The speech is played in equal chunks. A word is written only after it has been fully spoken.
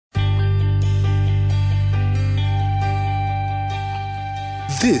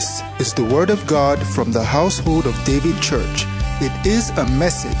This is the Word of God from the Household of David Church. It is a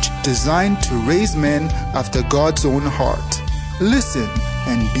message designed to raise men after God's own heart. Listen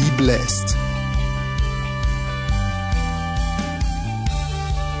and be blessed.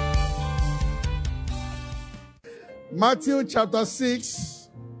 Matthew chapter 6,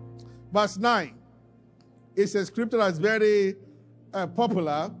 verse 9. It's a scripture that's very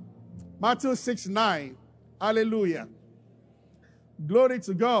popular. Matthew 6, 9. Hallelujah. Glory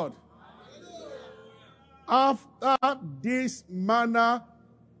to God. After this manner,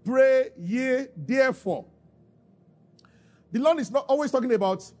 pray ye therefore. The Lord is not always talking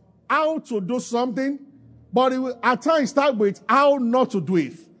about how to do something, but He will at times start with how not to do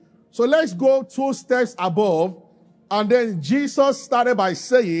it. So let's go 2 steps above. And then Jesus started by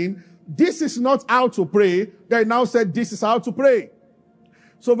saying, this is not how to pray. Then now said, this is how to pray.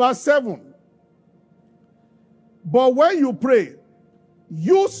 So verse 7. But when you pray,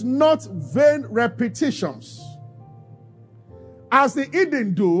 use not vain repetitions, as the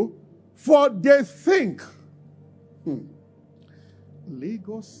heathen do, for they think.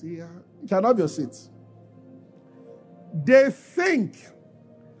 Lagos here. You can have your seat. They think,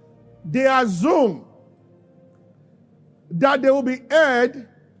 they assume that they will be heard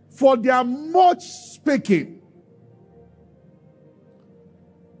for their much speaking.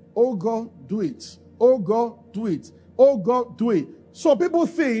 Oh God, do it. Oh God, do it. Oh God, do it. So people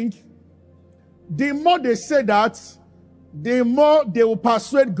think the more they say that, the more they will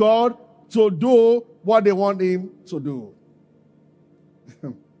persuade God to do what they want Him to do.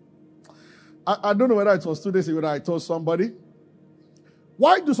 I don't know whether it was 2 days ago that I told somebody.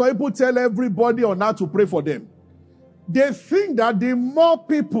 Why do some people tell everybody on how to pray for them? They think that the more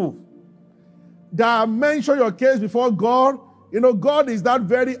people that mention your case before God, God is that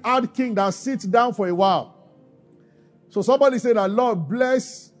very hard king that sits down for a while. So somebody said that, Lord,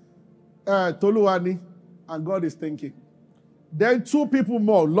 bless Toluwani, and God is thinking. Then 2 people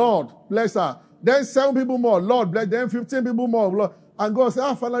more, Lord, bless her. Then 7 people more, Lord, bless. Then 15 people more, Lord. And God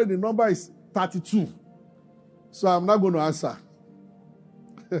said, finally the number is 32. So I'm not going to answer.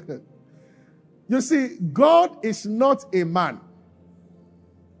 You see, God is not a man.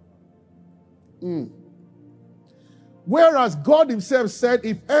 Whereas God Himself said,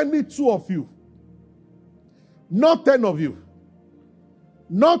 if any 2 of you, not 10 of you,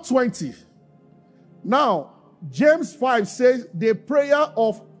 not 20. Now, James 5 says, the prayer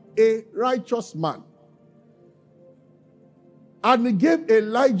of a righteous man. And He gave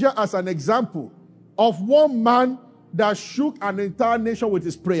Elijah as an example of one man that shook an entire nation with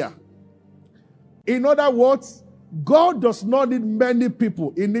his prayer. In other words, God does not need many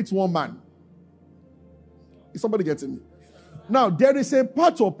people. He needs one man. Is somebody getting me? Now, there is a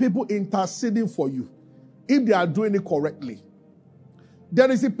part of people interceding for you if they are doing it correctly. There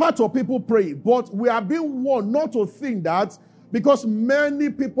is a part of people praying, but we are being warned not to think that because many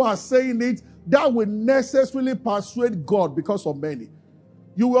people are saying it, that will necessarily persuade God because of many.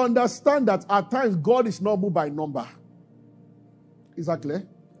 You will understand that at times God is not moved by number. Is that clear?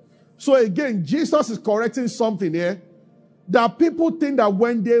 So again, Jesus is correcting something here that people think that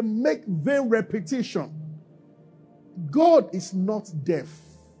when they make vain repetition, God is not deaf.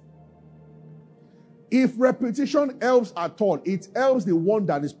 If repetition helps at all, it helps the one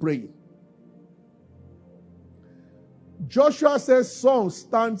that is praying. Joshua says, sun,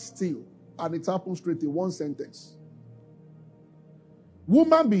 stand still. And it happens straight in one sentence.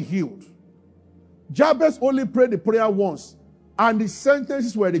 Woman, be healed. Jabez only prayed the prayer once. And the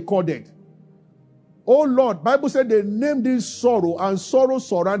sentences were recorded. Oh Lord, Bible said they named this sorrow, and sorrow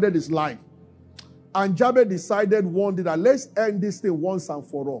surrounded his life. And Jabez decided one day that let's end this thing once and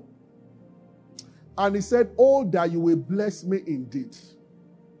for all. And he said, oh, that you will bless me indeed.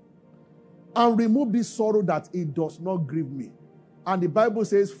 And remove this sorrow that it does not grieve me. And the Bible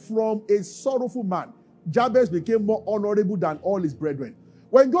says, from a sorrowful man, Jabez became more honorable than all his brethren.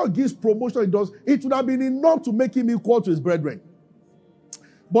 When God gives promotion, it would have been enough to make him equal to his brethren.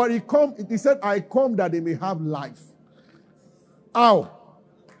 But he said, I come that they may have life. How?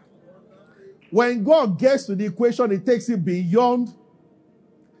 When God gets to the equation, it takes it beyond.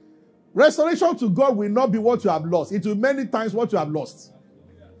 Restoration to God will not be what you have lost. It will be many times what you have lost.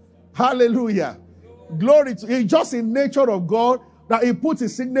 Hallelujah. Glory to Him. It's just in nature of God that He puts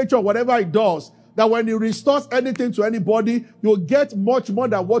His signature on whatever He does. That when He restores anything to anybody, you'll get much more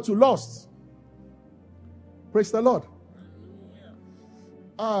than what you lost. Praise the Lord.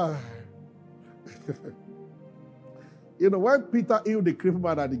 When Peter healed the crippled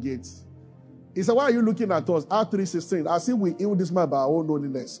man at the gates, he said, why are you looking at us? Acts 3:16, as if we healed this man by our own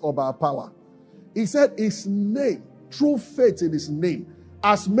holiness or by our power. He said his name, through faith in his name,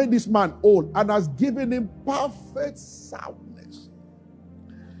 has made this man old and has given him perfect soundness.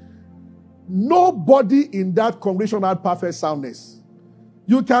 Nobody in that congregation had perfect soundness.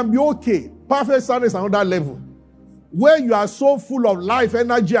 You can be okay. Perfect soundness is another level, where you are so full of life,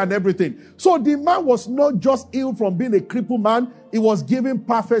 energy, and everything. So the man was not just ill from being a crippled man, he was given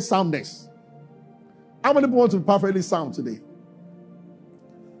perfect soundness. How many people want to be perfectly sound today?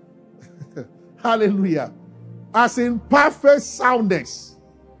 Hallelujah. As in perfect soundness.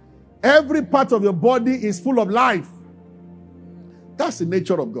 Every part of your body is full of life. That's the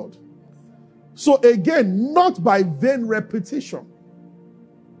nature of God. So again, not by vain repetition.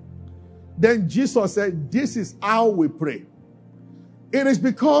 Then Jesus said, this is how we pray. It is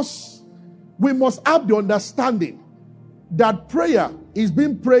because we must have the understanding that prayer is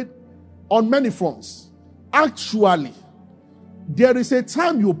being prayed on many fronts. Actually, there is a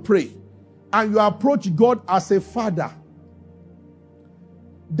time you pray and you approach God as a father.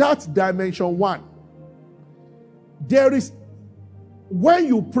 That's dimension one. There is when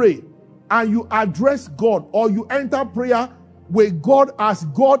you pray and you address God, or you enter prayer with God as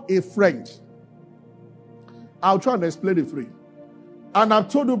God a friend. I'll try and explain it for you. And I've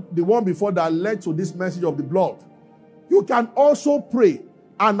told you the one before that led to this message of the blood. You can also pray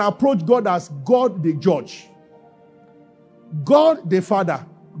and approach God as God the judge, God the father,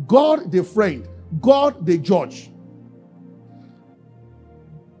 God the friend, God the judge.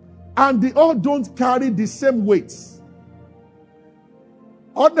 And they all don't carry the same weight.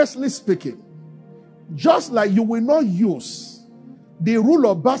 Honestly speaking, just like you will not use the rule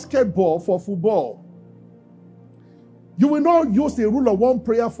of basketball for football, you will not use the rule of one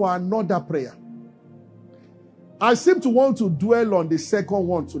prayer for another prayer. I seem to want to dwell on the second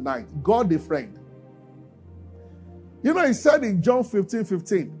one tonight, God the friend. You know, he said in John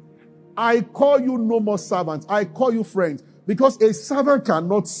 15:15, I call you no more servants, I call you friends, because a servant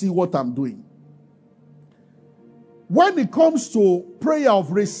cannot see what I'm doing. When it comes to prayer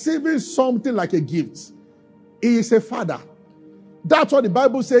of receiving something like a gift, he is a father. That's what the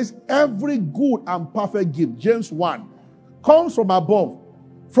Bible says, every good and perfect gift, James 1, comes from above,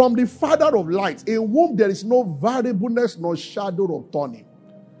 from the Father of lights, in whom there is no variableness nor shadow of turning.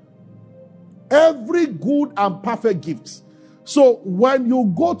 Every good and perfect gift. So when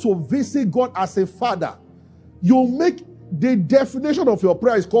you go to visit God as a father, you make the definition of your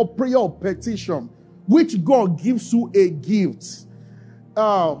prayer is called prayer of petition, which God gives you a gift,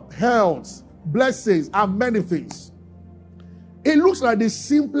 health, blessings, and many things. It looks like the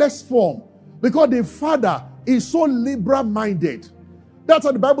simplest form because the Father is so liberal-minded. That's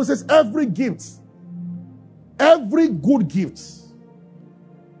what the Bible says, every gift, every good gift.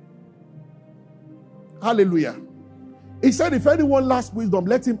 Hallelujah. He said, if anyone lacks wisdom,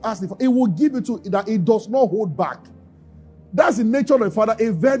 let him ask. It will give it to that it does not hold back. That's the nature of a father,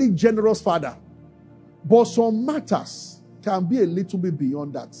 a very generous father. But some matters can be a little bit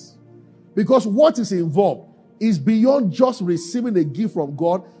beyond that. Because what is involved is beyond just receiving a gift from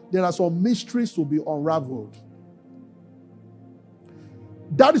God. There are some mysteries to be unraveled.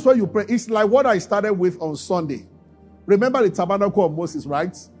 That is why you pray. It's like what I started with on Sunday. Remember the tabernacle of Moses,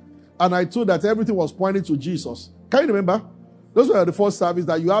 right? And I told that everything was pointing to Jesus. Can you remember? Those were the first service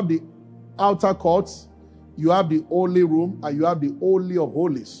that you have the outer courts, you have the holy room, and you have the holy of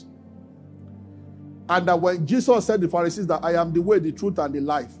holies. And that when Jesus said to the Pharisees that I am the way, the truth, and the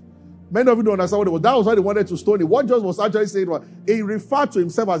life, many of you don't understand what it was. That was why they wanted to stone him. What Jesus was actually saying was, he referred to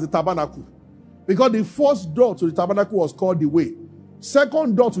himself as the tabernacle. Because the first door to the tabernacle was called the way.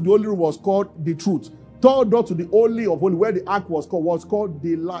 Second door to the holy room was called the truth. Third door to the holy of holy, where the ark was called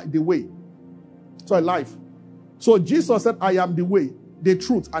the way. So life. So Jesus said, I am the way, the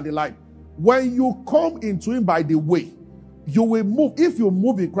truth, and the life. When you come into him by the way, you will move. If you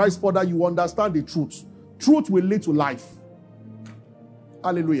move in Christ further, you understand the truth. Truth will lead to life.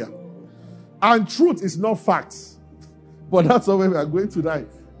 Hallelujah. And truth is not facts. But that's not where we are going tonight.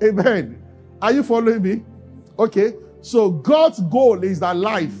 Amen. Are you following me? Okay. So God's goal is that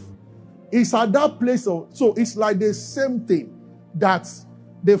life is at that place of, so it's like the same thing that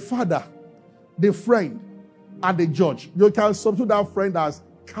the father, the friend, and the judge. You can substitute that friend as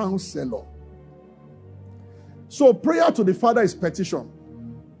counselor. So prayer to the Father is petition.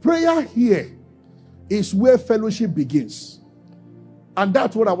 Prayer here is where fellowship begins. And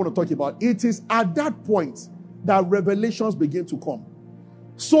that's what I want to talk about. It is at that point that revelations begin to come.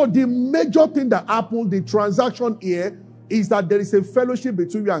 So the major thing that happened, the transaction here, is that there is a fellowship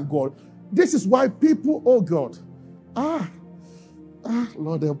between you and God. This is why people, oh God,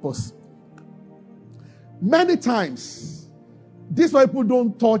 Lord help us. Many times, this is why people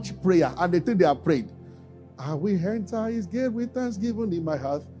don't touch prayer and they think they are prayed. I will enter his gate with thanksgiving in my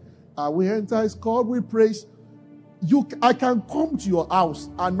heart. I will enter his court with praise. I can come to your house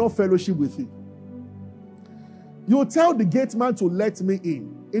and not fellowship with you. You tell the gate man to let me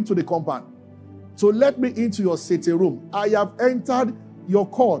into the compound, to let me into your sitting room. I have entered your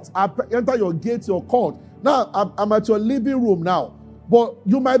court. I've entered your gate, your court. Now, I'm at your living room now. But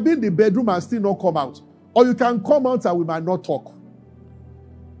you might be in the bedroom and still not come out. Or you can come out and we might not talk.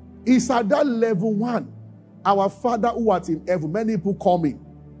 It's at that level one. Our Father who art in heaven, many people come in.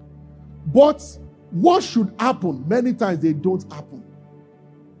 But what should happen? Many times they don't happen.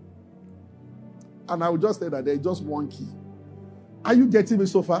 And I will just say that there is just one key. Are you getting me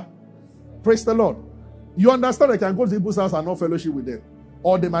so far? Praise the Lord. You understand I can go to people's house and not fellowship with them.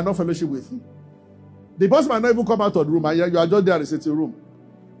 Or they might not fellowship with you. The person might not even come out of the room and you are just there in the sitting room.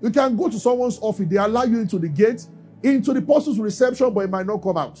 You can go to someone's office. They allow you into the gate, into the person's reception, but it might not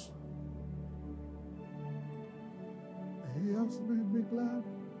come out. He has made me glad.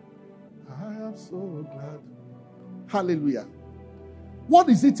 I am so glad. Hallelujah. What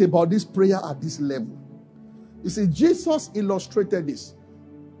is it about this prayer at this level? You see, Jesus illustrated this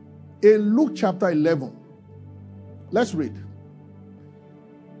in Luke chapter 11. Let's read.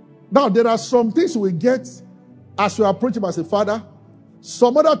 Now, there are some things we get as we approach him as a father.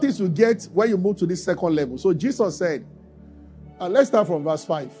 Some other things you get when you move to this second level. So Jesus said, and let's start from verse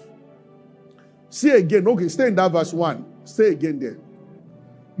 5. See again. Okay, stay in that verse 1. Stay again there.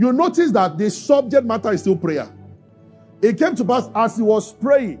 You notice that the subject matter is still prayer. It came to pass as he was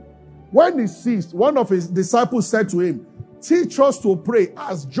praying. When he ceased, one of his disciples said to him, teach us to pray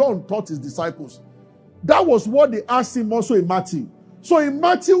as John taught his disciples. That was what they asked him also in Matthew. So in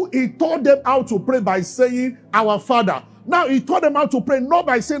Matthew, he taught them how to pray by saying, our Father. Now he taught them how to pray not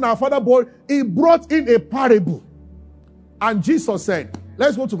by saying our Father, but he brought in a parable. And Jesus said,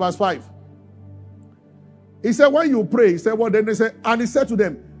 let's go to verse 5. He said, when you pray, he said, well, then they said, and he said to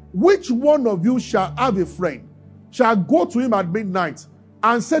them, which one of you shall have a friend, shall go to him at midnight,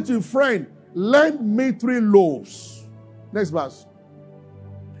 and say to a friend, lend me 3 loaves. Next verse.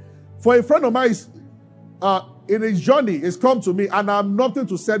 For a friend of mine is in his journey, has come to me, and I have nothing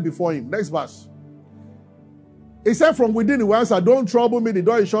to set before him. Next verse. He said from within the answer, don't trouble me, the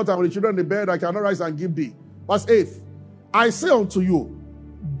door is shut, and with the children in the bed, I cannot rise and give thee. Verse 8. I say unto you,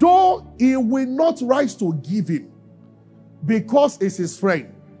 though he will not rise to give him, because it's his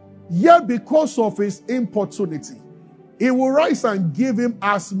friend, yet because of his importunity, he will rise and give him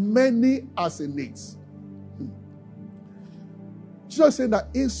as many as he needs. Jesus said that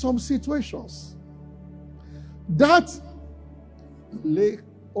in some situations, that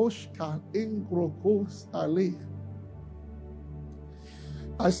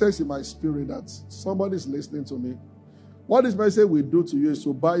I sense in my spirit that somebody is listening to me. What this message will do to you is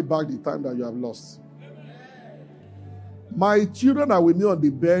to buy back the time that you have lost. My children are with me on the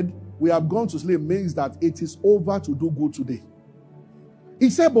bed. We have gone to sleep means that it is over to do good today. He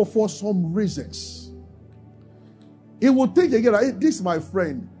said, but for some reasons, he would think again, hey, this is my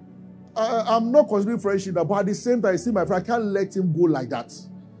friend. I'm not considering friendship, but at the same time, I see my friend, I can't let him go like that.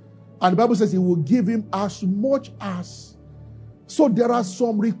 And the Bible says he will give him as much as. So there are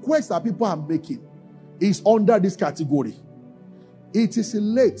some requests that people are making. It's under this category. It is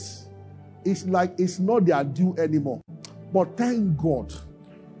late. It's like it's not their due anymore. But thank God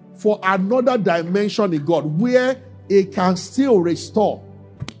for another dimension in God where it can still restore.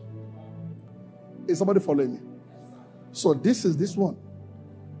 Is somebody following me? So this is this one.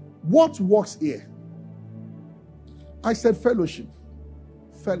 What works here? I said fellowship.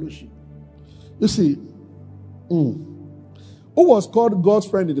 Fellowship. You see, who was called God's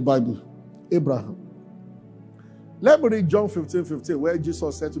friend in the Bible? Abraham. Let me read John 15:15, where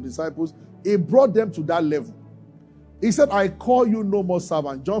Jesus said to disciples, he brought them to that level. He said, I call you no more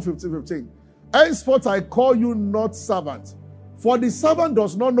servant. John 15:15. Henceforth I call you not servant. For the servant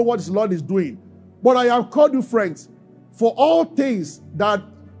does not know what his Lord is doing. But I have called you friends. For all things that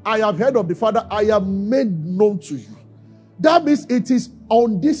I have heard of the Father, I have made known to you. That means it is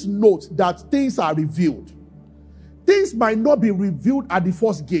on this note that things are revealed. Things might not be revealed at the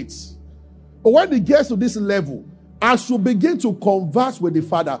first gates. But when it gets to this level, as you begin to converse with the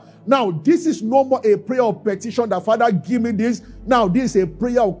Father, now this is no more a prayer of petition that Father give me this. Now this is a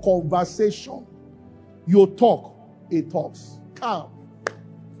prayer of conversation. You talk, he talks. Calm.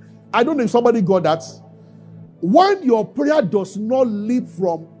 I don't know if somebody got that. When your prayer does not leap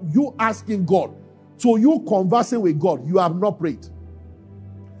from you asking God to you conversing with God, you have not prayed.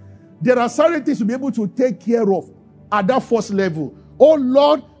 There are certain things to be able to take care of at that first level. Oh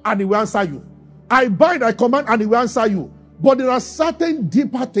Lord, and he will answer you. I bind, I command, and he will answer you. But there are certain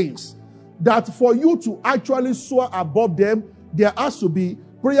deeper things that for you to actually soar above them, there has to be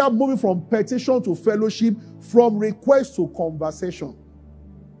prayer moving from petition to fellowship, from request to conversation.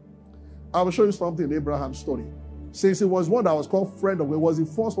 I will show you something in Abraham's story. Since he was one that was called friend of God, was the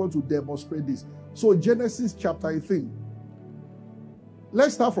first one to demonstrate this. So Genesis chapter 18.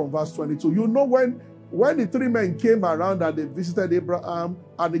 Let's start from verse 22. You know when the three men came around and they visited Abraham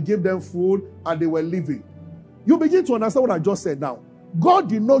and they gave them food and they were leaving. You begin to understand what I just said now. God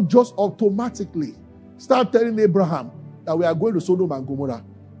did not just automatically start telling Abraham that we are going to Sodom and Gomorrah.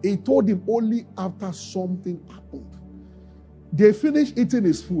 He told him only after something happened. They finished eating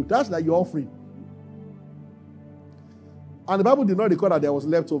his food. That's like your offering. And the Bible did not record that there was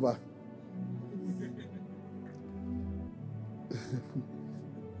leftover.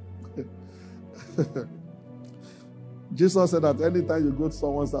 Jesus said that anytime you go to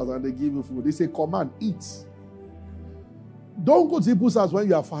someone's house and they give you food, they say, command, eat. Don't go to people's house when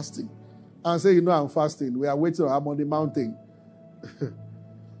you are fasting and say, I'm fasting. We are waiting. I'm on the mountain.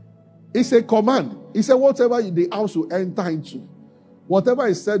 It's a command. He said, whatever the house you enter into, whatever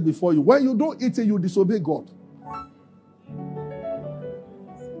is said before you, when you don't eat it, you disobey God.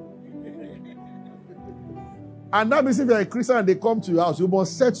 And that means if you're a Christian and they come to your house, you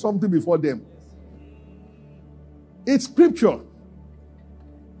must set something before them. It's scripture.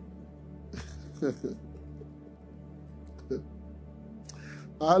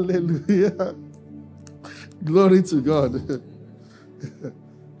 Hallelujah. Glory to God.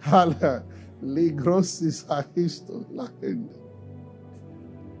 Hallelujah.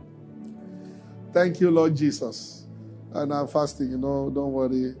 Thank you, Lord Jesus. And I'm fasting, don't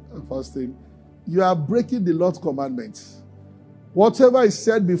worry. I'm fasting. You are breaking the Lord's commandments. Whatever is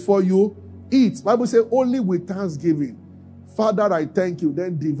said before you, eat. Bible says only with thanksgiving. Father, I thank you.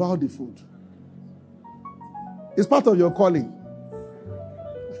 Then devour the food. It's part of your calling.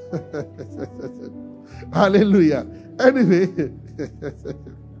 Hallelujah. Anyway,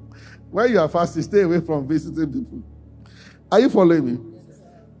 when you are fasting, stay away from visiting people. Are you following me?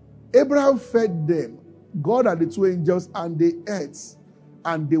 Abraham fed them, God and the two angels, and they ate,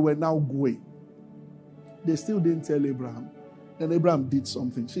 and they were now going. They still didn't tell Abraham. Then Abraham did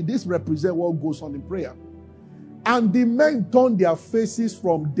something. See, this represents what goes on in prayer. And the men turned their faces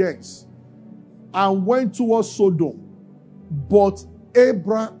from thence and went towards Sodom. But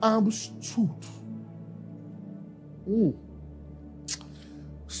Abraham stood.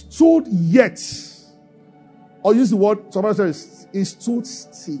 Stood yet. Or use the word, somebody says, he stood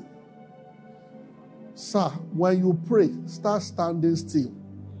still. Sir, when you pray, start standing still.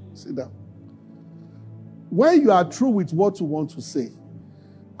 Sit down. When you are through with what you want to say,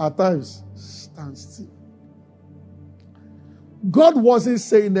 at times, stand still. God wasn't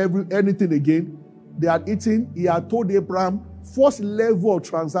saying anything again. They had eaten. He had told Abraham, first level of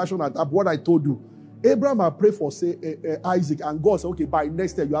transaction at what I told you. Abraham had prayed for, say, Isaac, and God said, okay, by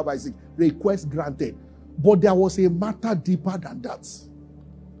next year you have Isaac. Request granted. But there was a matter deeper than that.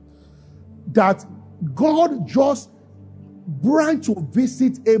 That God just brought to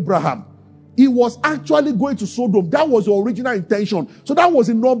visit Abraham. He was actually going to Sodom. That was the original intention. So that was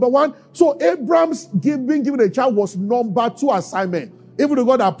the number one. So Abraham's being given a child was number two assignment. Even though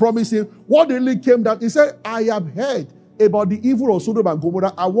God had promised him, what really came that he said, I have heard about the evil of Sodom and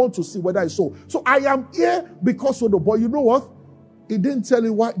Gomorrah. I want to see whether it's so. So I am here because Sodom. But you know what? He didn't tell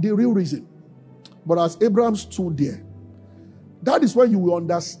him what the real reason. But as Abraham stood there, that is when you will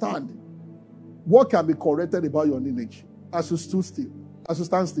understand what can be corrected about your lineage. As you stood still. As you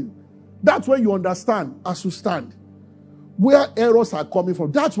stand still. That's when you understand as you stand where errors are coming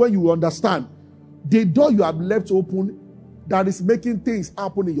from. That's when you will understand the door you have left open that is making things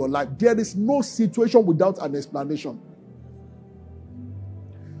happen in your life. There is no situation without an explanation.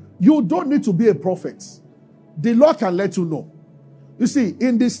 You don't need to be a prophet. The Lord can let you know. You see,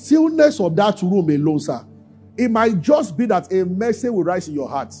 in the stillness of that room alone, sir, it might just be that a message will rise in your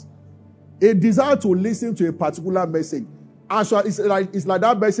heart. A desire to listen to a particular message. And so it's like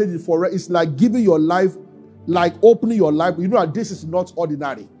that message is for, it's like giving your life, like opening your life. You know that this is not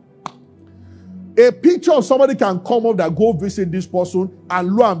ordinary. A picture of somebody can come up that go visit this person,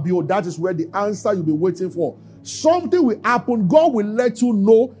 and lo and behold, that is where the answer you'll be waiting for. Something will happen. God will let you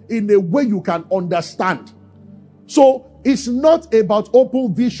know in a way you can understand. So it's not about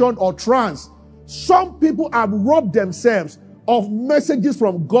open vision or trance. Some people have robbed themselves of messages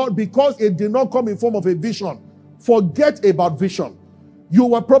from God because it did not come in form of a vision. Forget about vision. You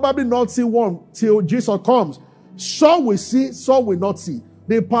will probably not see one till Jesus comes. Some will see, some will not see.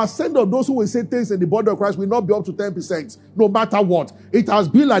 The percent of those who will say things in the body of Christ will not be up to 10%, no matter what. It has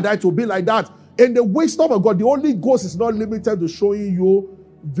been like that, it will be like that. In the wisdom of God, the Holy Ghost is not limited to showing you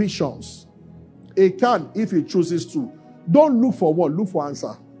visions. He can if he chooses to. Don't look for what? Look for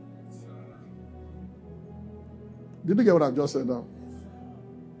answer. Did you get what I've just said now?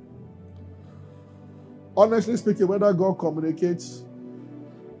 Honestly speaking, whether God communicates,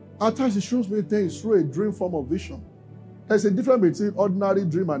 at times he shows me things through a dream form of vision. There's a difference between ordinary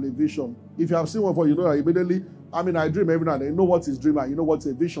dream and a vision. If you have seen one before, you know that immediately, I dream every night. You know what is dream and you know what's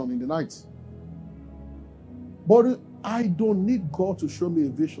a vision in the night. But I don't need God to show me a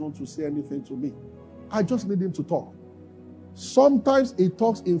vision to say anything to me. I just need him to talk. Sometimes he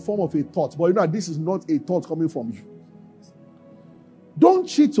talks in form of a thought, but you know this is not a thought coming from you. Don't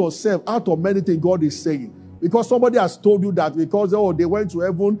cheat yourself out of many things God is saying. Because somebody has told you that because they went to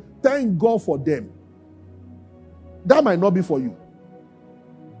heaven, thank God for them. That might not be for you.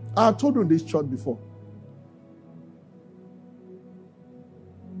 I have told you in this church before.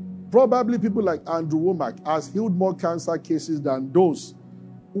 Probably people like Andrew Womack has healed more cancer cases than those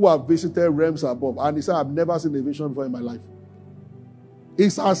who have visited realms above. And he said, I've never seen a vision before in my life.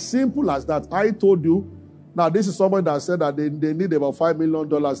 It's as simple as that. I told you, now this is someone that said that they need about $5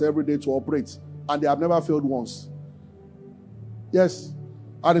 million every day to operate. And they have never failed once. Yes.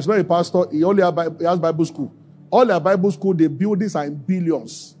 And it's not a pastor. He has Bible school. All their Bible school, the buildings are in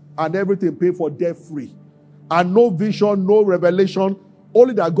billions. And everything paid for debt free. And no vision, no revelation.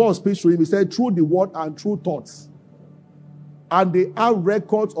 Only that God speaks to him. He said, through the word and through thoughts. And they have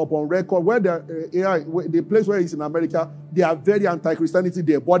records upon record. Where the place where it's in America, they are very anti-Christianity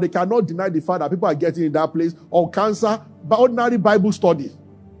there. But they cannot deny the fact that people are getting in that place on cancer by ordinary Bible study.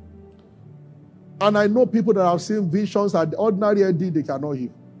 And I know people that have seen visions at the ordinary AD they cannot hear.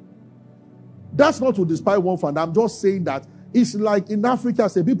 That's not to despise one fan. I'm just saying that it's like in Africa,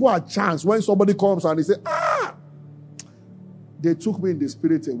 say people are chance when somebody comes and they say, they took me in the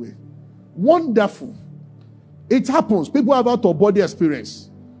spirit away. Wonderful. It happens. People have out of body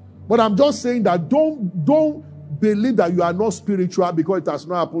experience. But I'm just saying that don't believe that you are not spiritual because it has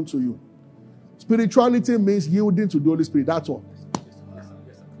not happened to you. Spirituality means yielding to the Holy Spirit. That's all.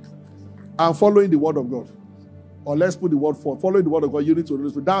 And following the word of God. Or let's put the word forth. Following the word of God, yielding to the Holy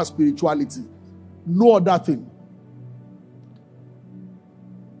Spirit. That's spirituality. No other thing.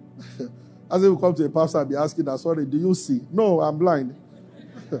 As if we come to a pastor and be asking that, sorry, do you see? No, I'm blind.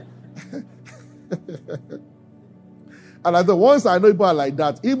 And I thought, once I know people are like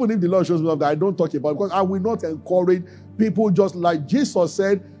that, even if the Lord shows me that I don't talk about it, because I will not encourage people just like Jesus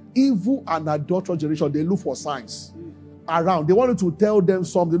said, evil and adulterous generation, they look for signs around. They wanted to tell them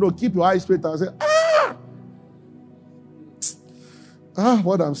something. No, keep your eyes straight and say,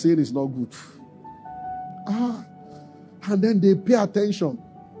 what I'm saying is not good. And then they pay attention.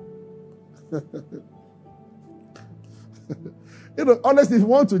 Honestly, if you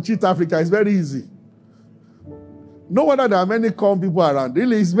want to cheat Africa, it's very easy. No wonder there are many con people around.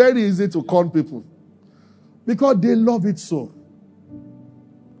 Really, it's very easy to con people. Because they love it so.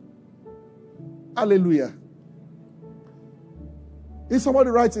 Hallelujah. If somebody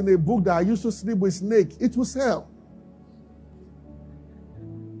writes in a book that I used to sleep with snake, it will sell.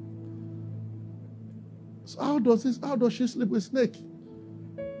 So how does she sleep with snake?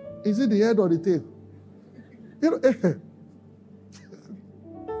 Is it the head or the tail?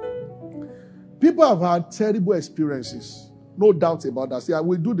 People have had terrible experiences. No doubt about that. See,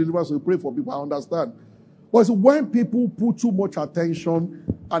 we do deliverance, we pray for people, I understand. But when people put too much attention,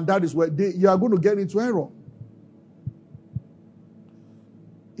 and that is where you are going to get into error.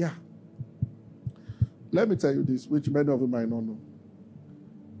 Yeah. Let me tell you this, which many of you might not know.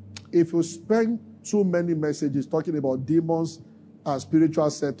 If you spend too many messages talking about demons and spiritual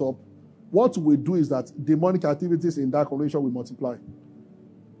setup, what we do is that demonic activities in that congregation will multiply.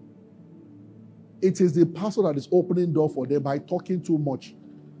 It is the pastor that is opening door for them by talking too much.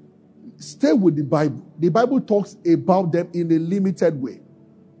 Stay with the Bible. The Bible talks about them in a limited way.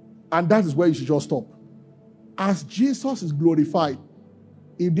 And that is where you should just stop. As Jesus is glorified,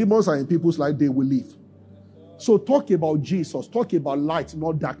 if demons are in people's life, they will leave. So talk about Jesus. Talk about light,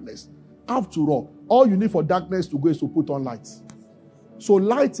 not darkness. After all you need for darkness to go is to put on light. So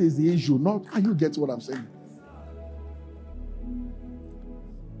light is the issue, not... Are you getting what I'm saying?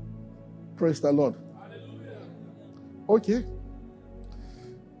 Praise the Lord. Okay.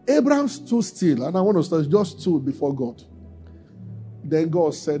 Abraham stood still, and I want to start, just stood before God. Then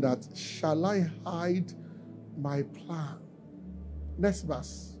God said that, shall I hide my plan? Next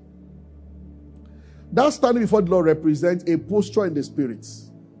verse. That standing before the Lord represents a posture in the spirit.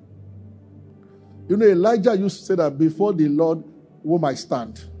 You know, Elijah used to say that before the Lord whom I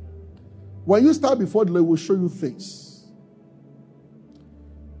stand. When you stand before the Lord, he will show you things.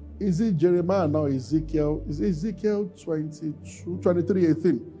 Is it Jeremiah now? Ezekiel? Is it Ezekiel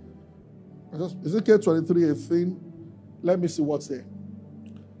 23:18? Ezekiel 23:18. Let me see what's there.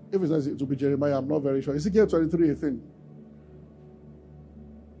 If it says it to be Jeremiah, I'm not very sure. Ezekiel 23:18.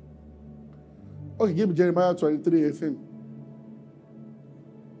 Okay, give me Jeremiah 23:18.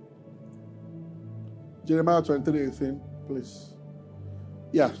 Jeremiah 23:18, please.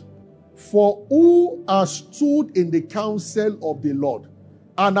 Yeah. For who has stood in the counsel of the Lord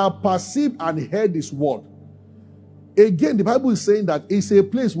and have perceived and heard his word? Again, the Bible is saying that it's a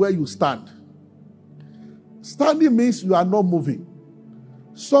place where you stand. Standing means you are not moving.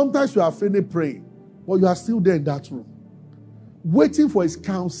 Sometimes you are finished praying, but you are still there in that room, waiting for his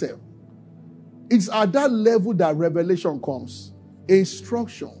counsel. It's at that level that revelation comes.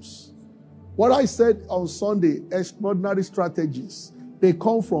 Instructions. What I said on Sunday, extraordinary strategies, they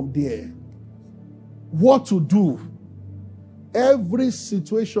come from there. What to do. Every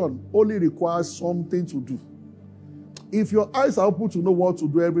situation only requires something to do. If your eyes are open to know what to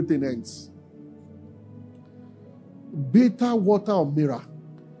do, everything ends. Bitter water of Mira.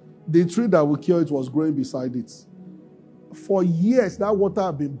 The tree that will cure it was growing beside it. For years, that water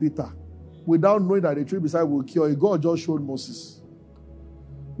had been bitter. Without knowing that the tree beside will cure it, God just showed Moses.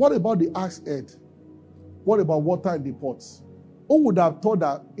 What about the axe head? What about water in the pots? Who would have thought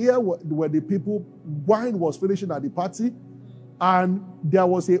that here were the people, wine was finishing at the party, and there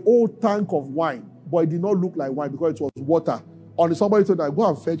was an old tank of wine, but it did not look like wine because it was water. Only somebody told that, go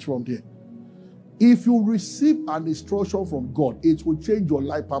and fetch from there. If you receive an instruction from God, it will change your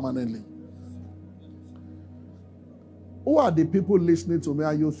life permanently. Who are the people listening to me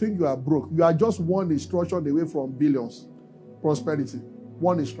and you think you are broke? You are just one instruction away from billions. Prosperity.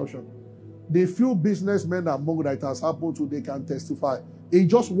 One instruction. The few businessmen among that it has happened to, they can testify.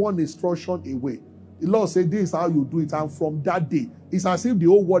 It's just one instruction away. The Lord said, this is how you do it. And from that day, it's as if the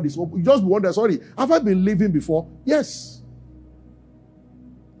whole world is open. You just wonder, sorry, have I been living before? Yes.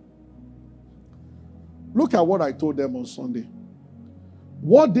 Look at what I told them on Sunday.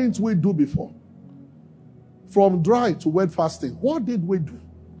 What didn't we do before? From dry to wet fasting. What did we do?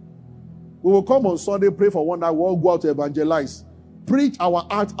 We will come on Sunday, pray for one night, we'll all go out to evangelize. Preach our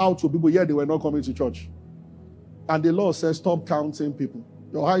heart out to people, yet they were not coming to church. And the Lord says, stop counting people.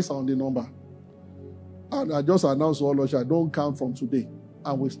 Your eyes are on the number. And I just announced to all of you, I don't count from today.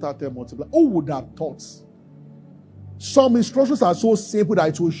 And we started multiplying. Who would have thought? Some instructions are so simple that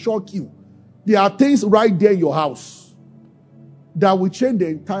it will shock you. There are things right there in your house that will change the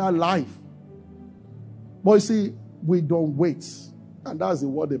entire life. But you see, we don't wait. And that's the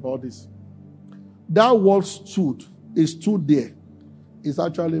word about this. That word stood, it stood there. It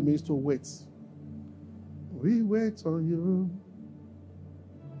actually means to wait. We wait on you.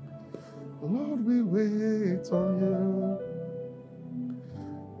 Lord, we wait on you.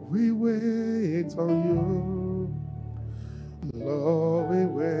 We wait on you. Lord, we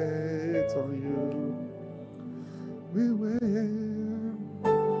wait on you. We wait.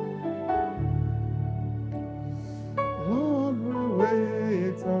 Lord, we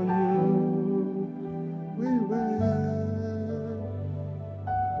wait on you. We wait.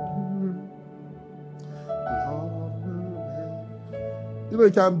 Lord, we wait. You know,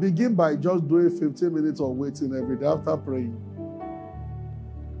 you can begin by just doing 15 minutes of waiting every day after praying.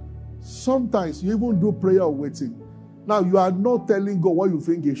 Sometimes you even do prayer of waiting. Now, you are not telling God what you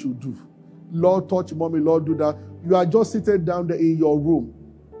think he should do. Lord, touch mommy, Lord, do that. You are just seated down there in your room.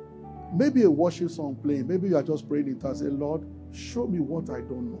 Maybe a worship song playing. Maybe you are just praying it and say, Lord, show me what I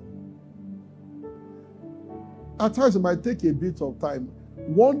don't know. At times, it might take a bit of time.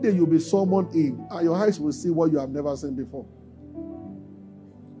 One day, you'll be summoned in, and your eyes will see what you have never seen before.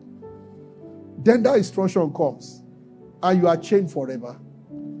 Then that instruction comes, and you are changed forever.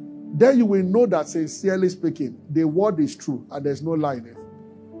 Then you will know that, sincerely speaking, the word is true, and there's no lie in it.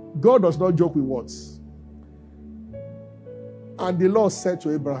 God does not joke with words. And the Lord said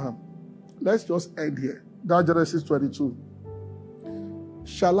to Abraham, let's just end here. That Genesis 22.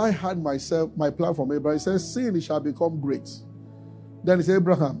 Shall I hide my plan from Abraham? He says, seeing it shall become great. Then he said,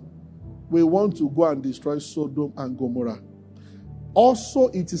 Abraham, we want to go and destroy Sodom and Gomorrah. Also,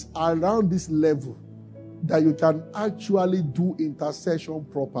 it is around this level that you can actually do intercession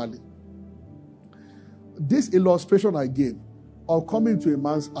properly. This illustration I gave of coming to a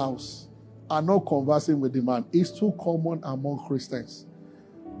man's house and not conversing with the man is too common among Christians.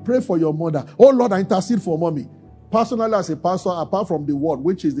 Pray for your mother. Oh Lord, I intercede for mommy. Personally, as a pastor, apart from the word,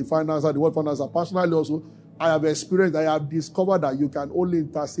 which is the financer, the word financer, personally also, I have experienced, I have discovered that you can only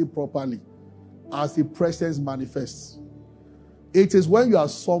intercede properly as the presence manifests. It is when you are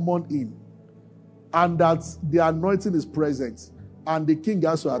summoned in and that the anointing is present and the king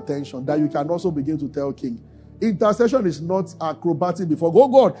has your attention that you can also begin to tell king, Intercession is not acrobatic before. Go,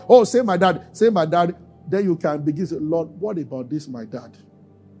 God. Oh, say my dad. Say my dad. Then you can begin to say, Lord, what about this, my dad?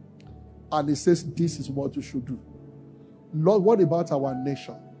 And he says, this is what you should do. Lord, what about our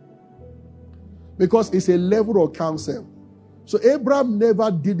nation? Because it's a level of counsel. So Abraham never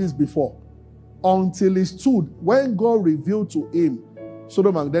did this before until he stood. When God revealed to him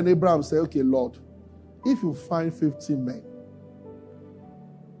Sodom, and then Abraham said, okay, Lord, if you find 50 men.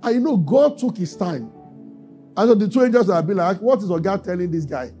 And you know, God took his time. And so the two angels are being like, what is God telling this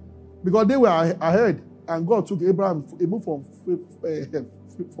guy? Because they were ahead. And God took Abraham, he moved from 50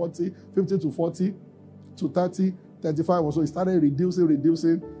 to 40 to 30, 35 or so. He started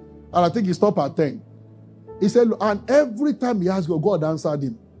reducing. And I think he stopped at 10. He said, and every time he asked God, God answered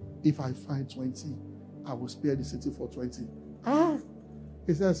him, if I find 20, I will spare the city for 20.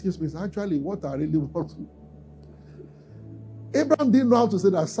 He said, excuse me, actually what I really want to. Abraham didn't know how to say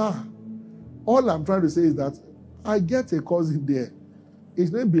that, sir. All I'm trying to say is that I get a cousin there.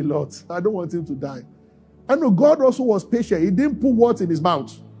 His name be Lot. I don't want him to die. I know God also was patient. He didn't put words in his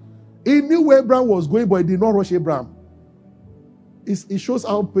mouth. He knew where Abraham was going, but he did not rush Abraham. It shows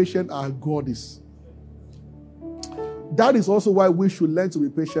how patient our God is. That is also why we should learn to be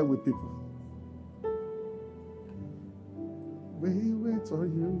patient with people. We wait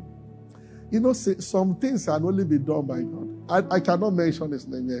on you. You know, some things can only be done by God. I cannot mention his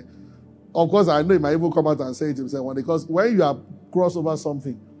name here. Of course, I know he might even come out and say it himself. Because when you have crossed over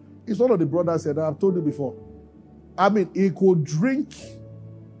something, it's one of the brothers said, I've told you before. I mean, he could drink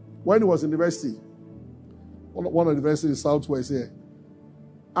when he was in university. One of the universities in Southwest here.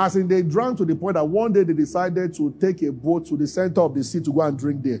 As in, they drank to the point that one day they decided to take a boat to the center of the sea to go and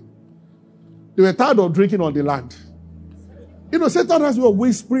drink there. They were tired of drinking on the land. You know, Satan has been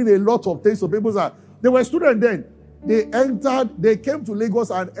whispering a lot of things to people. They were students then. They came to Lagos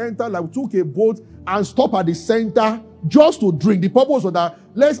and entered, took a boat and stopped at the center just to drink. The purpose was that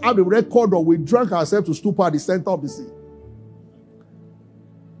let's have a record of we drank ourselves to stupor at the center of the sea.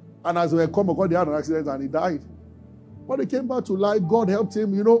 And as they were coming, they had an accident and he died. But they came back to life. God helped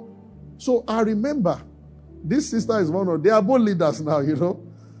him, you know. So I remember, this sister is they are both leaders now, you know.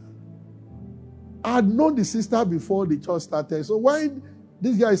 I had known the sister before the church started. So when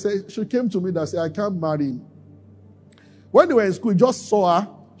this guy said, she came to me and said, I can't marry him. When they were in school, he just saw her.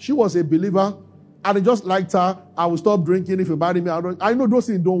 She was a believer. And he just liked her. I will stop drinking if you marry me. I know those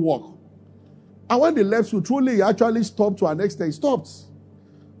things don't work. And when they left school, truly, he actually stopped to an extent. He stopped.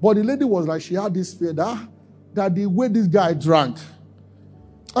 But the lady was like, she had this fear that the way this guy drank.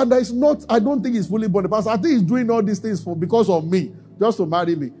 And I don't think he's fully born. I think he's doing all these things because of me, just to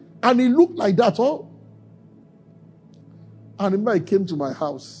marry me. And he looked like that, oh. And remember, he came to my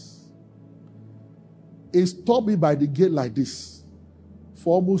house. He stopped me by the gate like this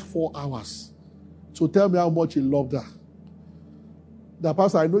for almost 4 hours to tell me how much he loved her. The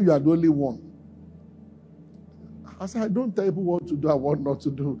pastor, I know you are the only one. I said, I don't tell people what to do and what not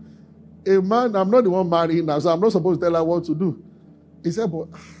to do. A man, I'm not the one marrying her, so I'm not supposed to tell her what to do. He said, but...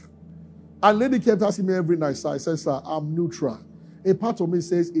 And lady kept asking me every night, sir. I said, sir, I'm neutral. A part of me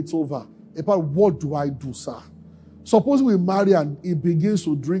says, it's over. A part, what do I do, sir? Suppose we marry and he begins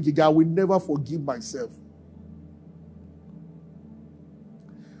to drink again, I will never forgive myself.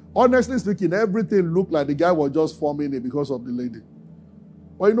 Honestly speaking, everything looked like the guy was just forming it because of the lady.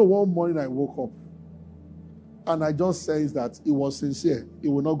 But you know, one morning I woke up and I just sensed that it was sincere. He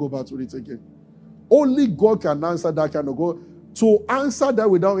will not go back to it again. Only God can answer that kind of God. To answer that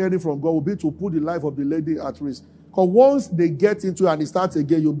without hearing from God will be to put the life of the lady at risk. Because once they get into it and it starts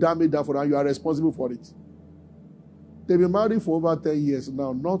again, you damage that for them. You are responsible for it. They've been married for over 10 years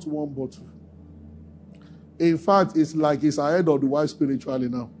now, not one but two. In fact, it's like he's ahead of the wife spiritually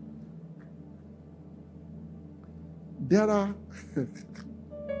now. There are...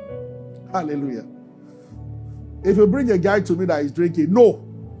 Hallelujah. If you bring a guy to me that is drinking, no.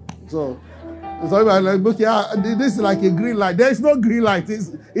 So I'm like, okay, this is like a green light. There is no green light.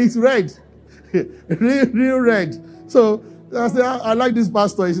 It's red. real red. So I like this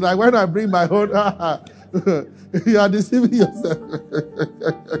pastor. It's like when I bring my own, you are deceiving yourself.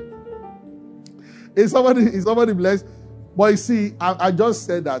 Is somebody blessed? But you see, I just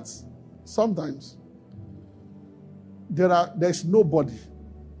said that sometimes there's nobody.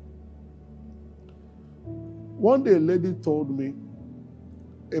 One day a lady told me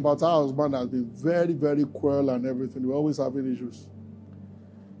about her husband has been very, very cruel and everything. We're always having issues.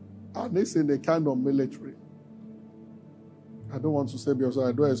 And it's in the kind of military. I don't want to say because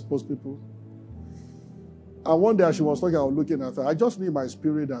I don't expose people. And one day as she was talking, I was looking at her. I just knew in my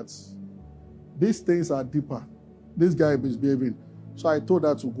spirit that these things are deeper. This guy is misbehaving. So I told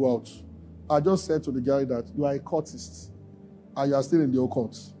her to go out. I just said to the guy that you are a cultist and you are still in the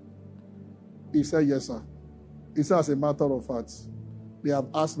occult. He said, yes, sir. He said, as a matter of fact, they have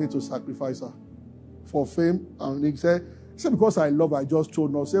asked me to sacrifice her for fame. And he said, because I love her, I just chose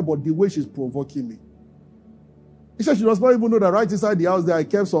not to say, but the way she's provoking me. He said, she does not even know that right inside the house there, I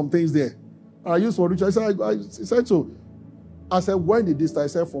kept some things there. And I used for ritual. He said, so. I said, when did this start? I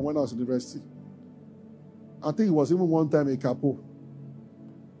said, from when I was in university. I think it was even one time a capo.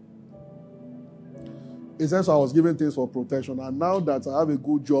 He said, so I was given things for protection. And now that I have a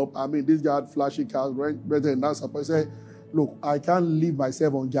good job, I mean, this guy had flashy cars, better than that. So I said, look, I can't leave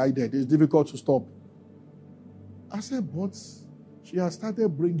myself unguided. It's difficult to stop. I said, but she has started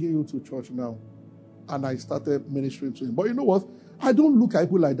bringing you to church now. And I started ministering to him. But you know what? I don't look at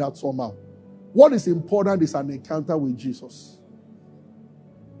people like that somehow. What is important is an encounter with Jesus.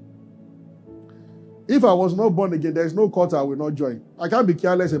 If I was not born again, there is no cult I will not join. I can't be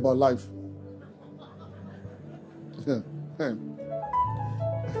careless about life.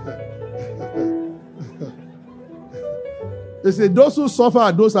 They say those who suffer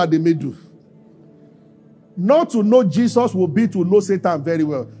are those that they may do. Not to know Jesus will be to know Satan very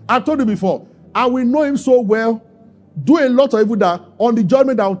well. I told you before, I will know him so well, do a lot of evil that on the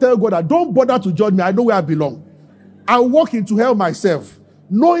judgment I will tell God that don't bother to judge me. I know where I belong. I walk into hell myself,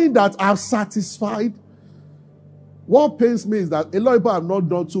 knowing that I'm satisfied. What pains me is that a lot of people have not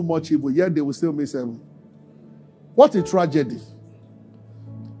done too much evil, yet they will still miss heaven. What a tragedy.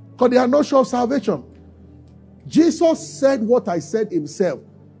 Because they are not sure of salvation. Jesus said what I said himself.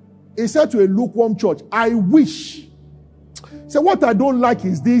 He said to a lukewarm church, I wish. So what I don't like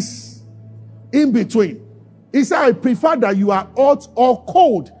is this in between. He said, I prefer that you are hot or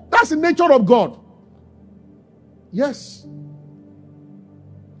cold. That's the nature of God. Yes.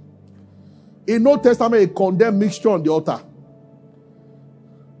 In Old Testament, he condemned mixture on the altar.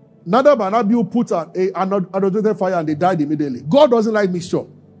 Nadab and Abihu put an adulterated fire and they died immediately. God doesn't like mixture.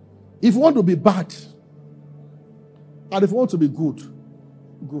 If you want to be bad, and if you want to be good,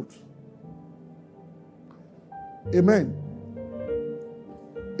 good. Amen.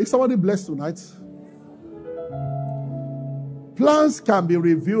 Is somebody blessed tonight? Plans can be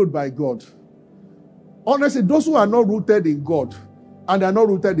revealed by God. Honestly, those who are not rooted in God and they are not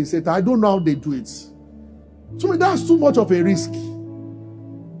rooted in Satan, I don't know how they do it. To me, that's too much of a risk.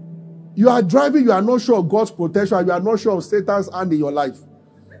 You are driving, you are not sure of God's protection, you are not sure of Satan's hand in your life.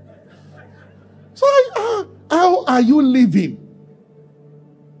 So, how are you living?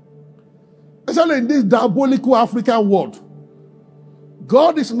 Especially in this diabolical African world.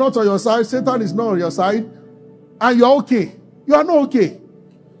 God is not on your side, Satan is not on your side, and you're okay. You are not okay.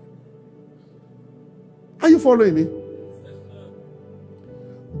 Are you following me?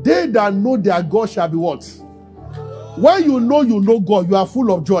 They that know their God shall be what? When you know God, you are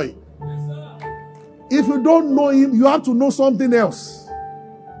full of joy. If you don't know him, you have to know something else.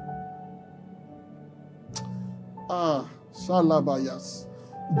 Shalabayas.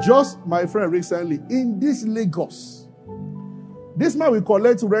 Just, my friend, recently, in this Lagos, this man will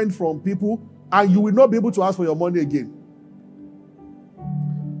collect rent from people and you will not be able to ask for your money again.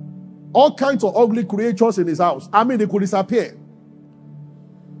 All kinds of ugly creatures in his house. I mean, they could disappear.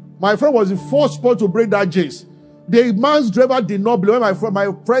 My friend was the first person to break that chase. The man's driver did not believe. When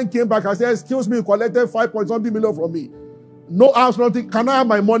my friend came back and said, excuse me, you collected 5.something million from me. No house, nothing. Can I have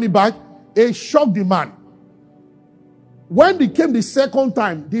my money back? It shocked the man. When they came the second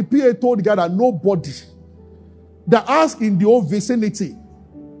time, the PA told the guy that nobody that asked in the whole vicinity,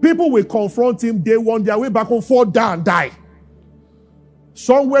 people will confront him. They want their way back home, fall down and die.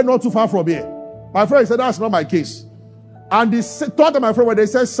 Somewhere not too far from here. My friend said, that's not my case. And they told my friend when they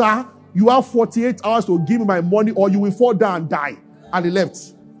said, sir, you have 48 hours to give me my money or you will fall down and die. And he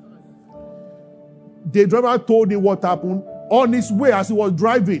left. The driver told him what happened. On his way, as he was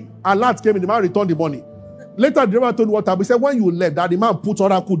driving, a alert came in, the man returned the money. Later, the driver told him what happened. He said, when you left, that the man put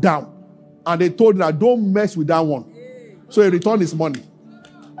Oracle down. And they told him that don't mess with that one. So he returned his money.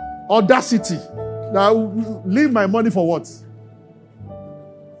 Audacity. Now, leave my money for what?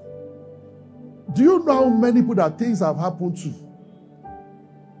 Do you know how many people that things have happened to?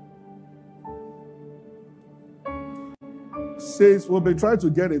 Says we'll be trying to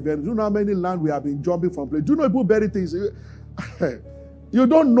get revenge. Do you know how many land we have been jumping from place? Do you know people bury things? You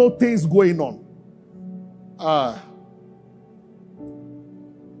don't know things going on.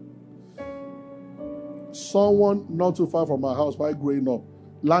 Someone not too far from my house while growing up,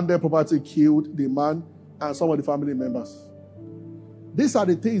 landed property killed the man and some of the family members. These are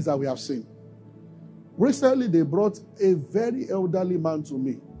the things that we have seen. Recently, they brought a very elderly man to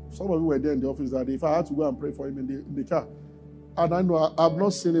me. Some of you were there in the office that day. If I had to go and pray for him in the car, And I know I've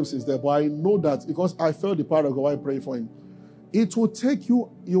not seen him since then, but I know that because I felt the power of God while praying for him. It will take you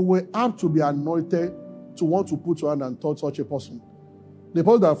will have to be anointed to want to put your hand and touch such a person. The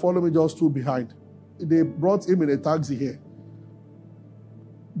person that followed me just stood behind. They brought him in a taxi here.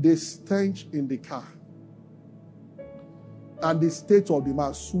 The stench in the car. And the state of the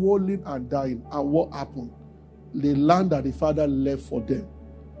man, swollen and dying. And what happened? The land that the father left for them.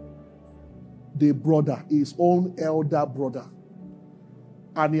 The brother, his own elder brother.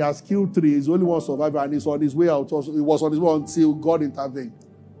 And he has killed 3. He's the only one survivor, and he's on his way out. Also, he was on his way until God intervened.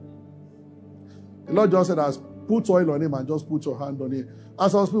 The Lord just said, put oil on him and just put your hand on him.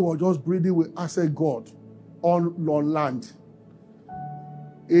 As some people were just breathing with, I said, God, on land.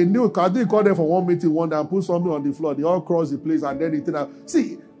 He knew, because he called them for one meeting one day and put something on the floor. They all crossed the place and then he did that.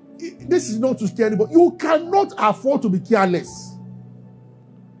 See, this is not to scare anybody. You cannot afford to be careless.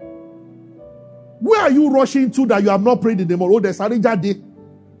 Where are you rushing to that you have not prayed in the morning? Oh, there's a day.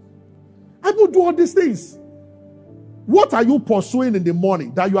 People do all these things. What are you pursuing in the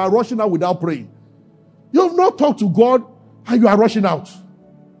morning that you are rushing out without praying? You have not talked to God and you are rushing out.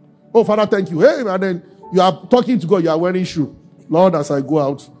 Oh, Father, thank you. Hey, and then you are talking to God, you are wearing shoe. Lord, as I go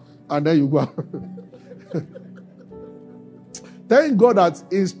out, and then you go out. Thank God that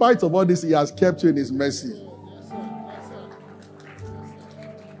in spite of all this, He has kept you in His mercy.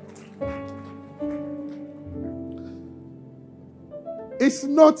 It's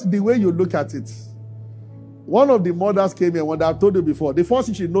not the way you look at it. One of the mothers came here, when I've told you before, the first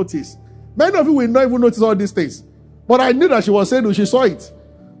thing she noticed, many of you will not even notice all these things. But I knew that she was saying, she saw it.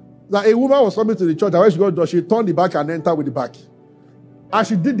 That a woman was coming to the church, and when she got to the door, she turned the back and entered with the back. And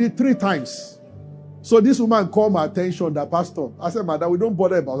she did it 3 times. So this woman called my attention, that pastor. I said, Madam, we don't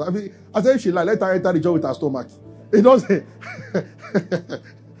bother about it. I said, if she like, let her enter the church with her stomach. It doesn't.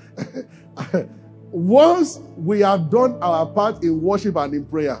 Once we have done our part in worship and in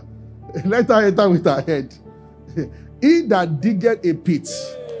prayer, let her enter with her head. He that diggeth a pit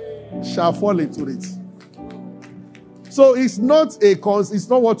shall fall into it. So it's not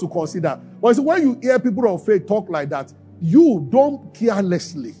what to consider. But when you hear people of faith talk like that, you don't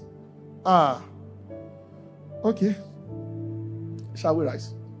carelessly. Okay. Shall we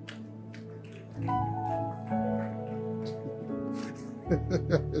rise?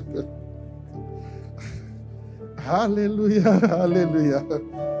 Hallelujah, hallelujah.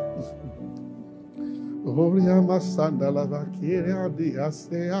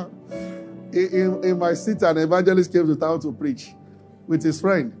 In my city, an evangelist came to town to preach with his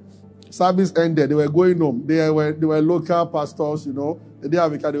friend. Service ended. They were going home. They were local pastors, you know. They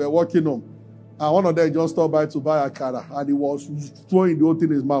were walking home. And one of them just stopped by to buy a car. And he was throwing the whole thing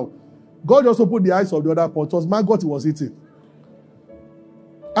in his mouth. God just opened the eyes of the other porters. My God, he was eating.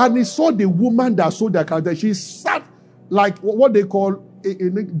 And he saw the woman that sold their character. She sat like what they call a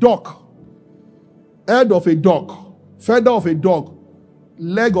duck. Head of a dog. Feather of a dog.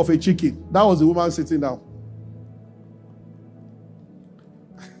 Leg of a chicken. That was the woman sitting down.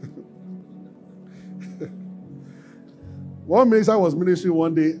 One minister was ministering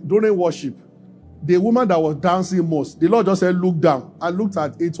one day during worship. The woman that was dancing most, the Lord just said, look down. I looked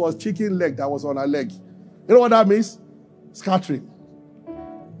at it. It was chicken leg that was on her leg. You know what that means? Scattering.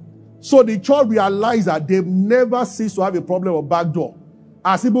 So the church realized that they've never ceased to have a problem with back door.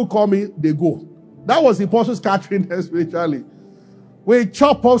 As people come in, they go. That was the apostle scattering them spiritually. We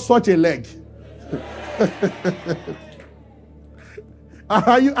chop off such a leg.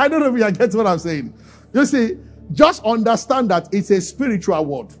 I don't know if you get what I'm saying. You see, just understand that it's a spiritual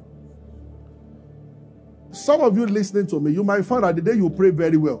word. Some of you listening to me, you might find that the day you pray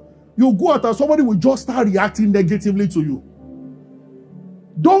very well, you go out and somebody will just start reacting negatively to you.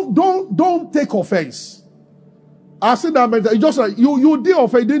 Don't take offense. I said that you just like you did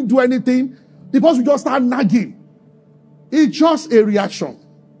offense, didn't do anything. The person will just start nagging. It's just a reaction.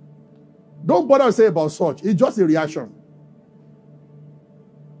 Don't bother to say about such. It's just a reaction.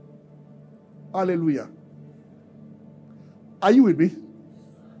 Hallelujah. Are you with me?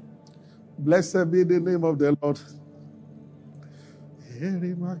 Blessed be the name of the Lord.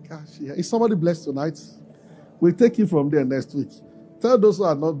 Is somebody blessed tonight? We'll take you from there next week. Tell those who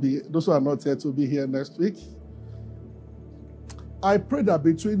are not here to be here next week. I pray that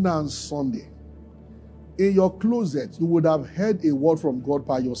between now and Sunday, in your closet, you would have heard a word from God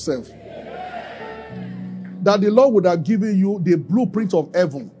by yourself. That the Lord would have given you the blueprint of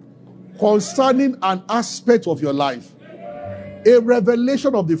heaven concerning an aspect of your life. A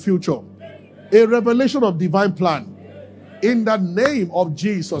revelation of the future. A revelation of divine plan. In the name of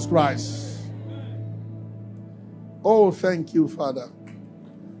Jesus Christ. Oh, thank you, Father.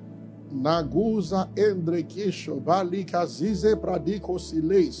 Naguza endrekesho balika zize pradiko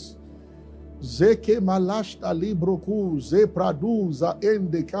siles. Zeke malashta libroku ze praduza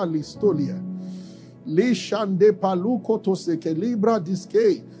ende kalistolia. Lishande paluko toseke libra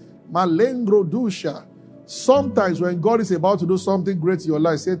diske malengro dusha. Sometimes when God is about to do something great in your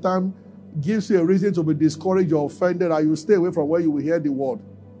life, Satan gives you a reason to be discouraged or offended, and you stay away from where you will hear the word.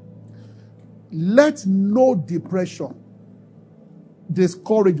 Let no depression,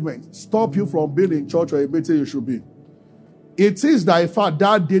 discouragement stop you from being in church or a meeting you should be. It is that in fact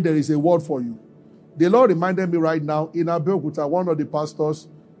that day there is a word for you. The Lord reminded me right now in Abeokuta, one of the pastors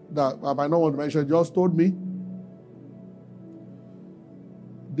that I might not want to mention just told me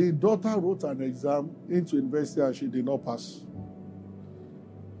the daughter wrote an exam into university and she did not pass.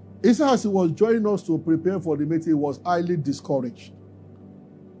 He said as he was joining us to prepare for the meeting, he was highly discouraged.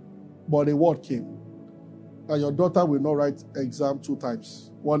 But the word came that your daughter will not write exam 2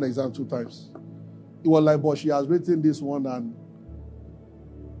 times. One exam 2 times. It was like, but she has written this one, and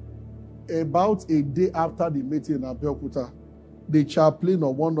about a day after the meeting in Abeokuta, the chaplain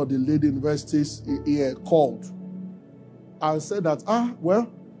of one of the leading universities here called and said that,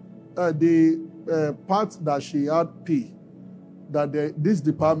 the part that she had P, that this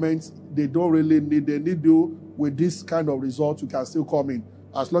department, they don't really need, they need you with this kind of result, you can still come in.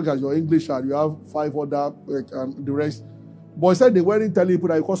 As long as you're English and you have 5 other and the rest. But he said they weren't telling people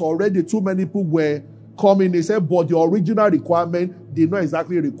that because already too many people were coming. He said, but the original requirement did not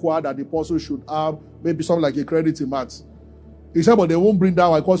exactly require that the person should have maybe something like a credit in maths. He said, but they won't bring that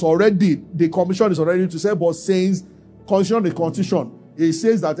one because already the commission is already to say, but since constitution is constitution, it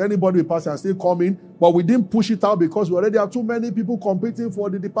says that anybody will pass and still come in, but we didn't push it out because we already have too many people competing for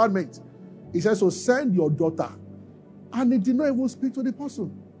the department. He said, so send your daughter. And he did not even speak to the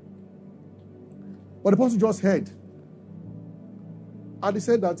person. But the person just heard. And he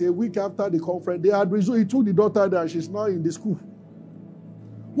said that a week after the conference, they had resumed. He took the daughter there and she's now in the school.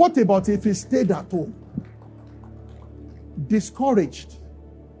 What about if he stayed at home? Discouraged.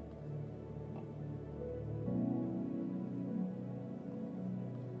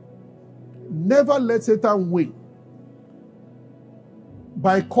 Never let Satan win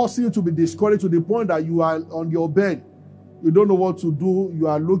by causing you to be discouraged to the point that you are on your bed. You don't know what to do. You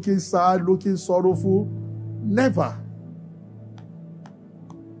are looking sad, looking sorrowful. Never.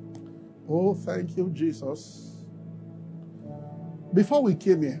 Oh, thank you, Jesus. Before we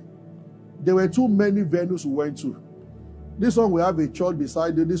came here, there were too many venues we went to. This one, we have a church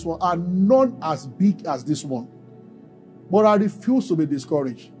beside it. This one, and none as big as this one. But I refuse to be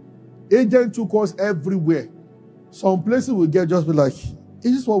discouraged. Agent took us everywhere. Some places we get just be like,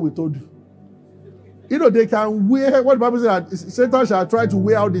 is this what we told you? You know, they can wear, what the Bible says, Satan shall try to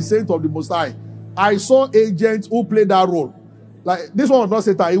wear out the saints of the Most High. I saw agents who played that role. Like, this one was not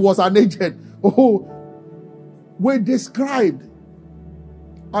Satan, it was an agent who we described.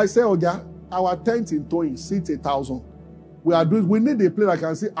 I said, okay, our tent in towing seats 1,000. We need a place that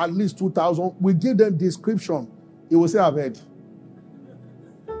can sit at least 2,000. We give them description. It will say, I've heard.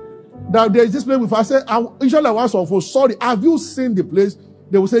 Now, there's this place with I said, usually I want some folks, sorry, have you seen the place?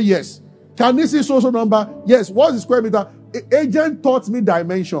 They will say, yes. Can this see social number? Yes. What's the square meter? Agent taught me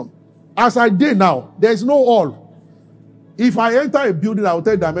dimension. As I did now, there's no all. If I enter a building, I will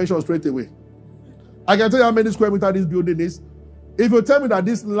tell dimension straight away. I can tell you how many square meters this building is. If you tell me that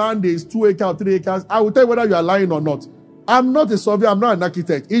this land is 2 acres or 3 acres, I will tell you whether you are lying or not. I'm not a surveyor, I'm not an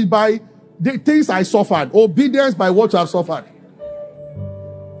architect. It's by the things I suffered. Obedience by what you have suffered.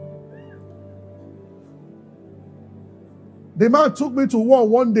 The man took me to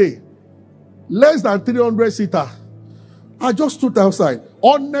one day. Less than 300 seater. I just stood outside.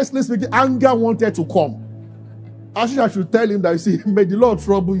 Honestly speaking, anger wanted to come. I should tell him that, you see, may the Lord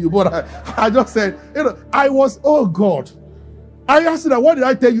trouble you. But I just said, I was, oh God. I asked him, what did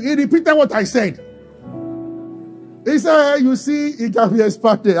I tell you? He repeated what I said. He said, you see, it can be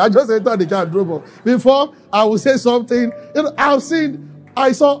expanded. I just entered the car and drove off. Before I would say something,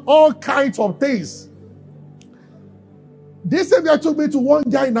 I saw all kinds of things. This same guy took me to one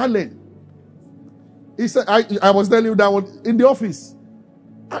guy in Ireland. He said, I was telling you that one in the office.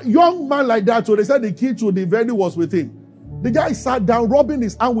 A young man like that, so they said the key to the venue was with him. The guy sat down, rubbing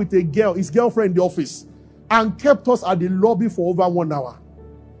his hand with a girl, his girlfriend in the office, and kept us at the lobby for over 1 hour.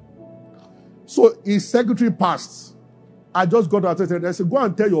 So his secretary passed. I just got to attend. I said, go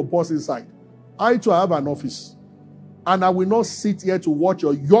and tell your boss inside. I too have an office. And I will not sit here to watch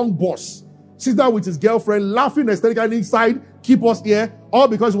your young boss sit down with his girlfriend, laughing hysterically inside, keep us here, all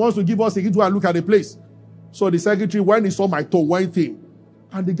because he wants to give us a key to and look at the place. So the secretary, when he saw my tone, went in.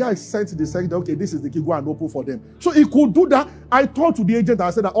 And the guy sent the secretary, okay, this is the key, go and open for them. So he could do that. I talked to the agent, I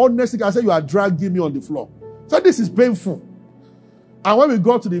said, that honestly, I said, you are dragging me on the floor. So this is painful. And when we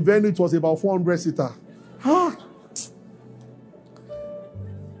got to the venue, it was about 400 seater. Huh?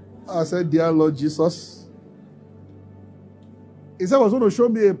 I said, dear Lord Jesus. He said, he was going to show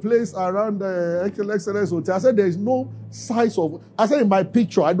me a place around the Excellence Hotel. I said, there is no size of, I said, in my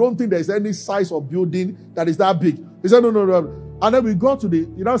picture, I don't think there's any size of building that is that big. He said, no. And then we got to the,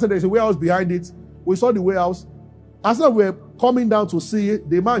 you know, said there's a warehouse behind it. We saw the warehouse. As we were coming down to see it,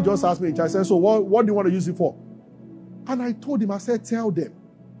 the man just asked me, I said, so what do you want to use it for? And I told him, I said, tell them,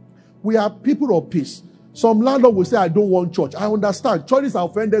 we are people of peace. Some landlord will say, I don't want church. I understand. Churches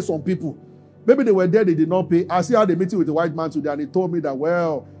have offended some people. Maybe they were there, they did not pay. I see how they meeting with the white man today, and he told me that,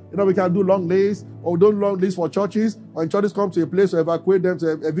 well, you know, we can do long lease, or don't long lease for churches. When churches come to a place to evacuate them,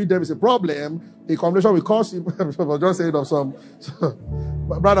 to evict them is a problem. The combination will cause him. I was just saying of some.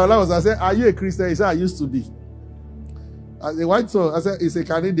 Brother I said, are you a Christian? He said, I used to be. The white soul, I said, he's a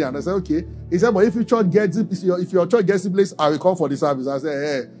Canadian. I said, okay. He said, but if your church gets the place, I will come for the service. I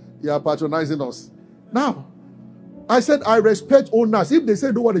said, hey, you are patronizing us. Now, I said, I respect owners. If they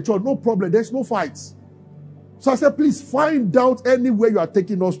say don't want the church, no problem. There's no fights. So I said, please find out anywhere you are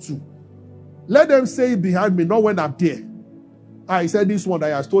taking us to. Let them say it behind me, not when I'm there. I said, this one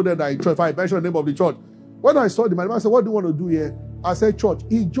that I told them that I church, if I mentioned the name of the church. When I saw the man, I said, what do you want to do here? I said, church.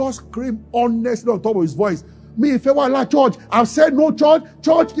 He just screamed honestly on top of his voice. Me, if I want like church, I've said no church,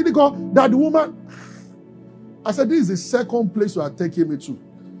 that the woman. I said, this is the second place you are taking me to.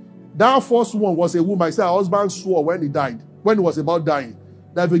 That first one was a woman. I said, her husband swore when he died, when he was about dying,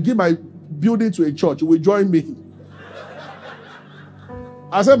 that if you give my building to a church, you will join me.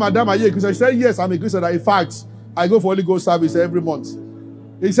 I said, Madam, are you a Christian? She said, yes, I'm a Christian. In fact, I go for Holy Ghost service every month.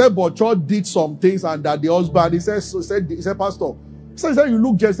 He said, but church did some things and that the husband, he said, Pastor, he said, you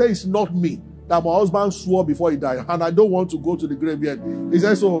look just, it's not me. That my husband swore before he died, and I don't want to go to the graveyard. He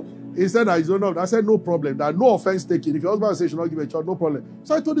said, so, he said that he's not. I said, no problem. That no offense taken. If your husband says you should not give a church, no problem.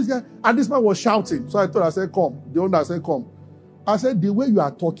 So I told this guy, and this man was shouting. So I said, come. The owner said, come. I said, the way you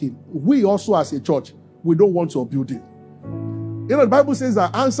are talking, we also as a church, we don't want your building. You know, the Bible says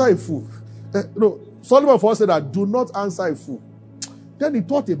that answer a fool. Solomon first said that do not answer a fool. Then he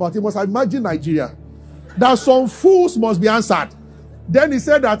thought about it. He must imagine Nigeria. That some fools must be answered. Then he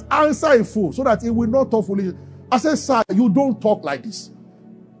said that answer a fool so that he will not talk foolish. I said, sir, you don't talk like this.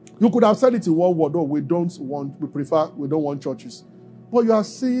 You could have said it in one word. No, we don't want churches. But you are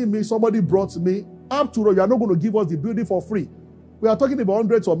seeing me, somebody brought me. After all, you are not going to give us the building for free. We are talking about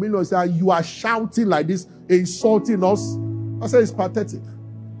hundreds of millions, and you are shouting like this, insulting us. I said, it's pathetic.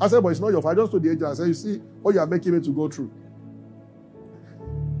 I said, but it's not your fault. I just told the agent, I said, you see what you are making me to go through.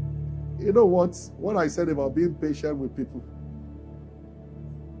 You know what? What I said about being patient with people.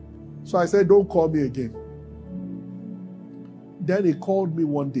 So I said, don't call me again. Then he called me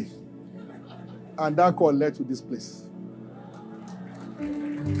one day. And that call led to this place.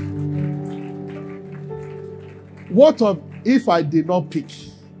 What if I did not pick?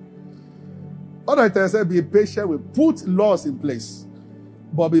 What I said, be patient with, put laws in place,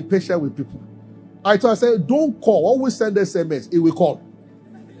 but be patient with people. I said, don't call. Always send SMS. It will call.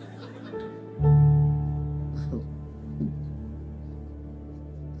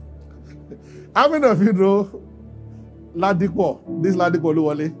 How many of you know Ladipo? This Ladipo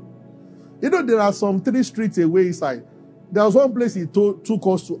Luwale? You know, there are some 3 streets away inside. There was one place he took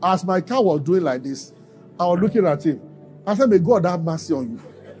us to. As my car was doing like this, I was looking at him. I said, may God have mercy on you.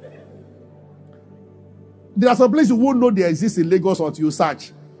 There are some places you won't know they exist in Lagos until you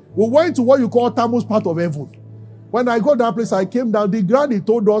search. We went to what you call Tammuz part of heaven. When I got that place, I came down. The ground, he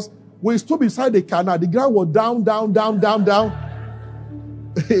told us, we stood beside the canal. The ground was down, down, down, down, down.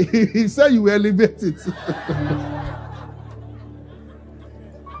 He said you elevate it.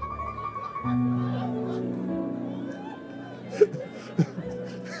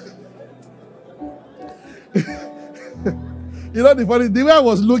 You know the funny, the way I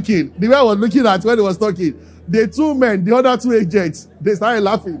was looking at when he was talking, the 2 men, the other 2 agents, they started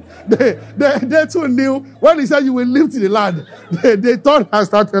laughing. They too knew when he said you will live to the land. They thought I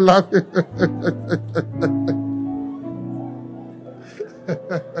started laughing.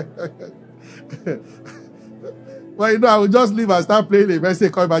 Well, you know, I will just leave and start playing a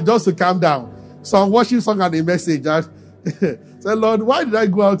message but just to calm down. So I'm watching song and a message. Say, Lord, why did I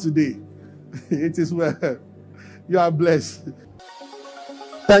go out today? It is well. You are blessed.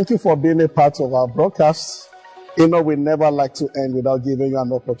 Thank you for being a part of our broadcast. You know, we never like to end without giving you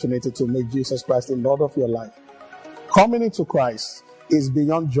an opportunity to make Jesus Christ the Lord of your life. Coming into Christ is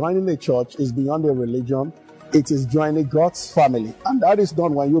beyond joining a church, is beyond a religion. It is joining God's family. And that is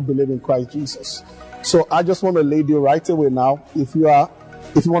done when you believe in Christ Jesus. So I just want to lead you right away now. If you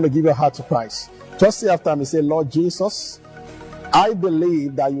want to give your heart to Christ, just say after me, say, Lord Jesus, I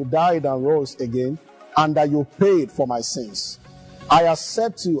believe that you died and rose again and that you paid for my sins. I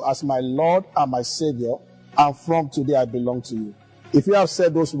accept you as my Lord and my Savior, and from today I belong to you. If you have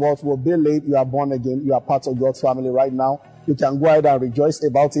said those words, will be late, you are born again, you are part of God's family right now. You can go ahead and rejoice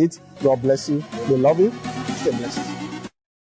about it. God bless you. We love you. Stay blessed.